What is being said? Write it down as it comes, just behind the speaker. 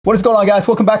What is going on, guys?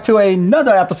 Welcome back to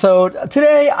another episode.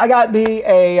 Today I got me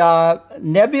a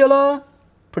nebula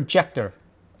projector.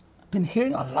 I've been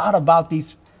hearing a lot about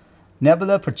these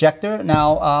nebula projector.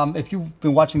 Now, if you've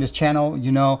been watching this channel,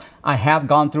 you know I have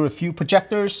gone through a few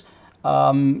projectors.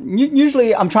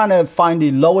 Usually I'm trying to find the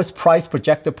lowest price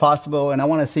projector possible, and I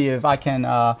want to see if I can,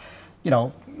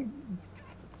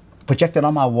 project it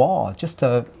on my wall just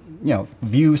to,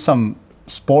 view some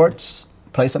sports,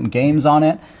 play some games on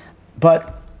it.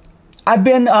 But I've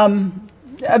been a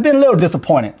little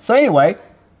disappointed. So anyway,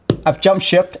 I've jumped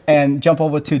ship and jumped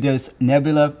over to this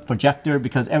nebula projector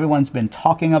because everyone's been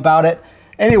talking about it.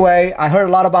 Anyway, I heard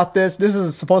a lot about this. This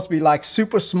is supposed to be like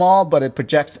super small, but it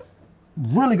projects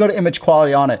really good image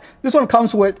quality on it. This one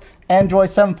comes with Android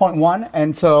 7.1,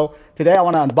 and so today I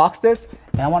want to unbox this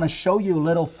and I want to show you a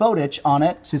little footage on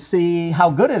it to see how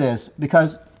good it is.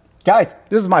 Because guys,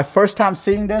 this is my first time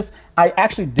seeing this. I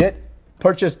actually did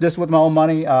purchase this with my own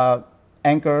money.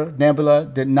 Anker Nebula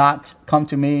did not come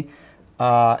to me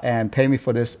and pay me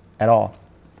for this at all.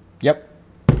 Yep.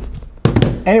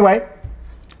 Anyway,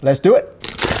 let's do it.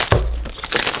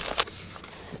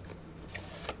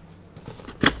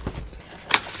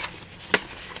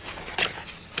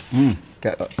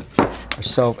 Got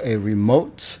ourselves a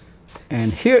remote,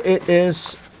 and here it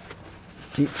is,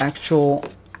 the actual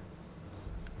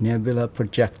nebula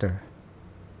projector.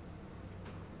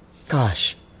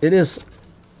 Gosh, it is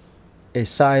a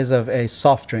size of a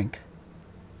soft drink.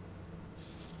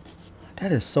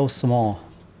 That is so small.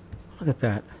 Look at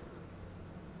that.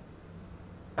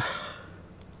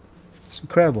 It's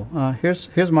incredible. Here's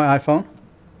my iPhone.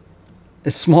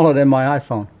 It's smaller than my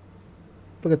iPhone.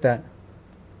 Look at that.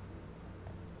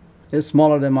 It's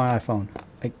smaller than my iPhone.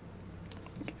 I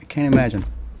can't imagine.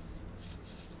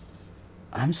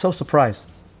 I'm so surprised.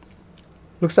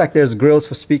 Looks like there's grills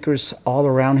for speakers all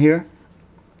around here.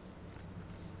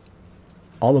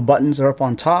 All the buttons are up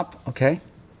on top, okay.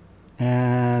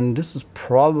 And this is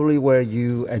probably where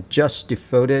you adjust the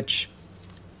footage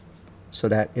so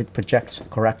that it projects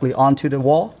correctly onto the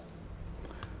wall.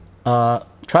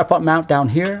 Tripod mount down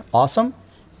here, awesome.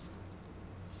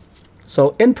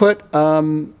 So input,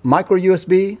 micro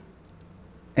USB,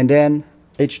 and then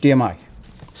HDMI.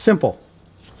 Simple,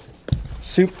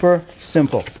 super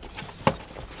simple.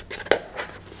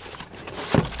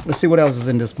 Let's see what else is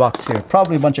in this box here.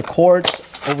 Probably a bunch of cords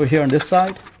over here on this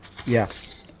side. Yeah.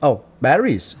 Oh,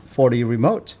 batteries for the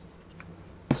remote.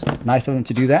 It's nice of them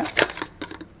to do that.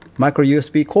 Micro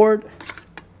USB cord.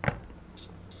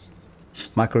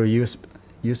 Micro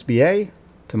USB-A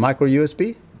to micro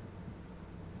USB.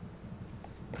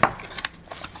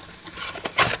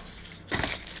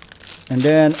 And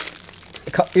then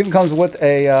it even comes with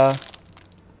a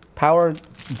power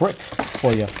brick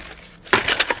for you.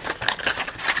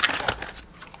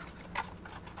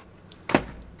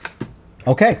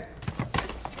 Okay,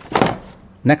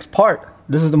 next part.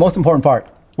 This is the most important part,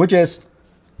 which is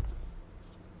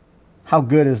how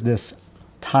good is this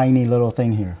tiny little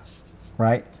thing here,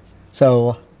 right?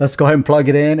 So let's go ahead and plug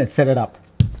it in and set it up.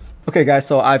 Okay guys,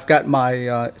 so I've got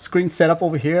my screen set up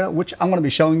over here, which I'm going to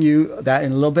be showing you that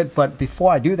in a little bit. But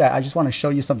before I do that, I just want to show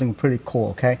you something pretty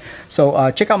cool, okay? So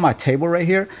check out my table right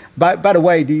here. By the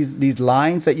way, these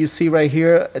lines that you see right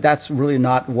here, that's really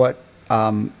not what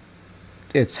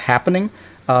it's happening.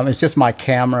 It's just my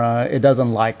camera. It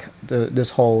doesn't like this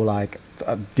whole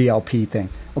DLP thing.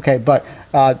 Okay, but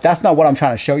that's not what I'm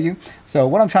trying to show you. So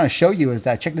what I'm trying to show you is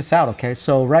that, check this out, okay?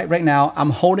 So right now I'm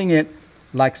holding it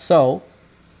like so.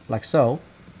 All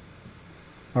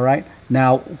right,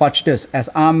 now watch this. As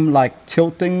I'm like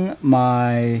tilting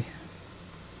my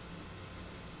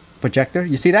projector,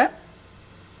 you see that?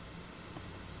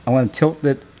 I want to tilt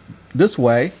it this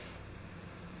way,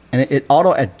 and it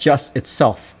auto adjusts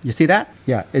itself. You see that?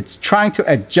 Yeah, it's trying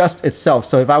to adjust itself.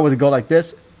 So if I were to go like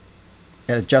this,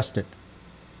 it adjusts it.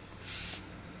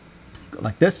 Go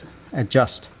like this,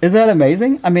 adjust. Isn't that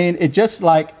amazing? I mean, it just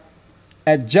like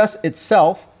adjusts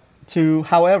itself to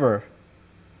however.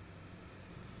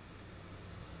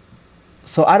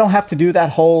 So I don't have to do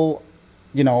that whole,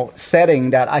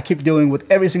 setting that I keep doing with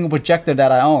every single projector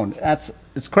that I own.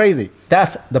 It's crazy.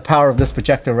 That's the power of this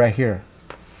projector right here.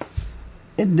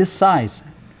 In this size,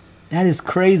 that is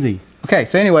crazy. Okay,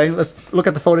 so anyway, let's look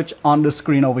at the footage on the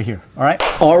screen over here.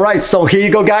 All right, so here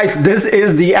you go, guys. This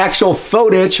is the actual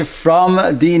footage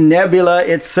from the nebula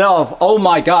itself. Oh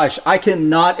my gosh, I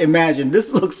cannot imagine.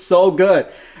 This looks so good.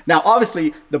 Now,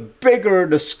 obviously, the bigger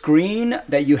the screen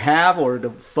that you have, or the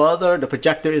further the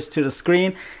projector is to the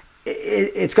screen,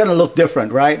 it's going to look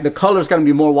different, right? The color is going to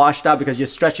be more washed out because you're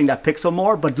stretching that pixel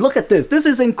more. But look at this. This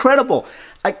is incredible.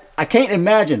 I can't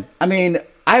imagine. I mean,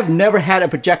 I've never had a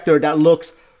projector that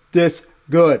looks this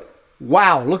good.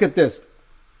 Wow, look at this.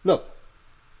 Look.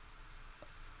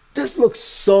 This looks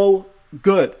so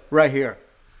good right here.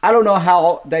 I don't know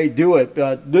how they do it,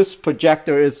 but this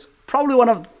projector is probably one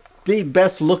of the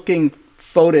best looking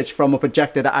footage from a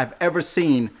projector that I've ever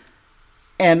seen.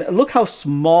 And look how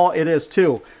small it is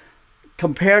too,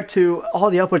 compared to all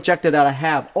the other projector that I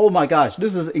have. Oh my gosh,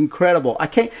 this is incredible. I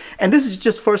can't, and this is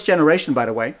just first generation, by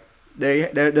the way.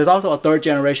 There's also a third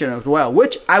generation as well,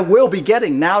 which I will be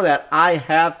getting now that I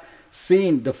have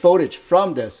seen the footage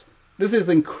from this. This is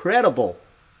incredible.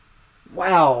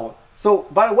 Wow. So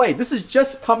by the way, this is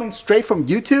just coming straight from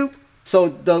YouTube.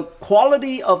 So the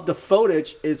quality of the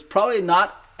footage is probably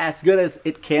not as good as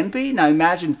it can be. Now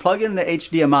imagine plugging in the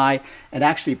HDMI and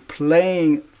actually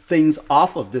playing things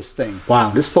off of this thing.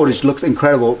 Wow, this footage looks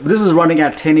incredible. This is running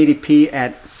at 1080p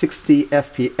at 60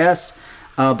 FPS.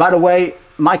 By the way,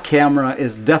 my camera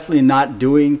is definitely not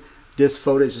doing this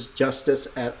footage justice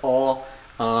at all.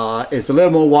 It's a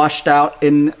little more washed out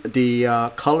in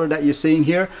the color that you're seeing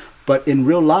here, but in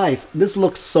real life, this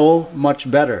looks so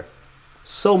much better.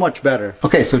 So much better.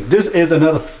 Okay, so this is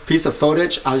another piece of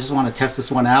footage. I just want to test this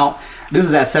one out. This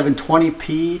is at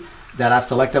 720p that I've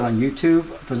selected on YouTube,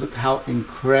 but look how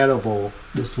incredible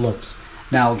this looks.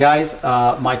 Now guys,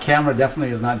 my camera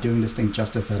definitely is not doing this thing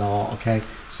justice at all, okay?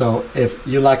 So if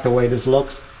you like the way this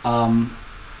looks, yeah,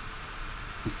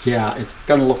 it's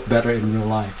gonna look better in real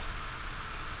life.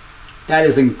 That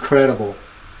is incredible.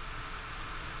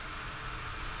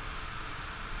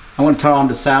 I want to turn on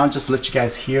the sound just to let you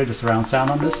guys hear the surround sound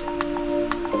on this.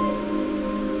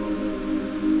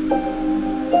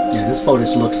 Yeah, this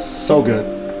footage looks so good.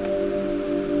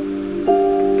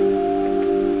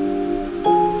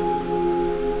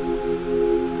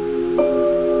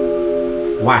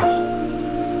 Wow.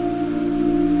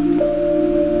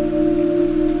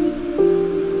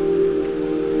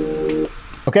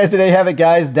 Okay, so there you have it,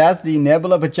 guys. That's the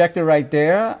Nebula projector right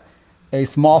there. A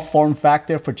small form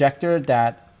factor projector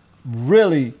that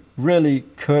really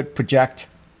could project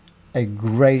a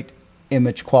great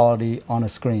image quality on a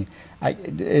screen.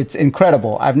 It's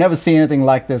incredible. I've never seen anything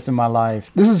like this in my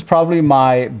life. This is probably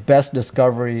my best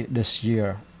discovery this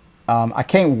year. I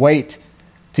can't wait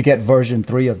to get version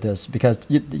 3 of this, because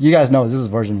you guys know this is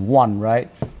version 1, right?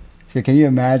 So can you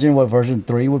imagine what version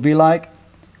 3 would be like?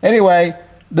 Anyway,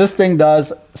 this thing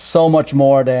does so much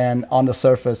more than on the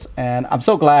surface, and I'm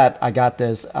so glad I got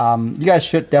this. You guys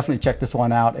should definitely check this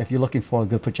one out if you're looking for a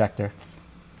good projector.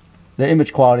 The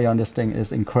image quality on this thing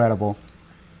is incredible.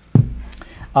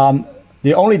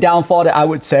 The only downfall that I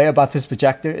would say about this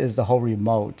projector is the whole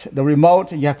remote. The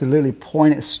remote, you have to literally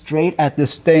point it straight at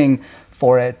this thing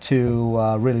for it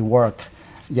to really work.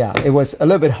 Yeah, it was a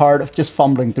little bit hard just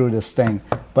fumbling through this thing.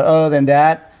 But other than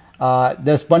that,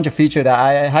 there's a bunch of features that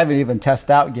I haven't even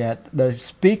tested out yet. The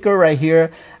speaker right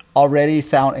here already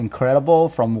sound incredible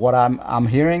from what I'm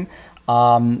hearing.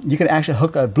 You can actually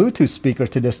hook a Bluetooth speaker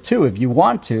to this too if you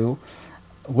want to,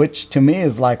 which to me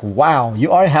is like, wow,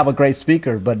 you already have a great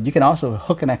speaker, but you can also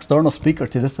hook an external speaker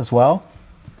to this as well.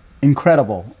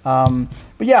 Incredible.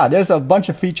 But yeah, there's a bunch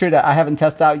of features that I haven't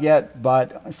tested out yet,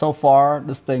 but so far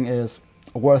this thing is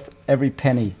worth every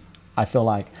penny, I feel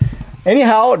like.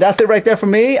 Anyhow, that's it right there for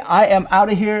me. I am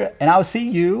out of here, and I'll see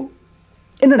you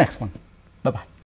in the next one. Bye-bye.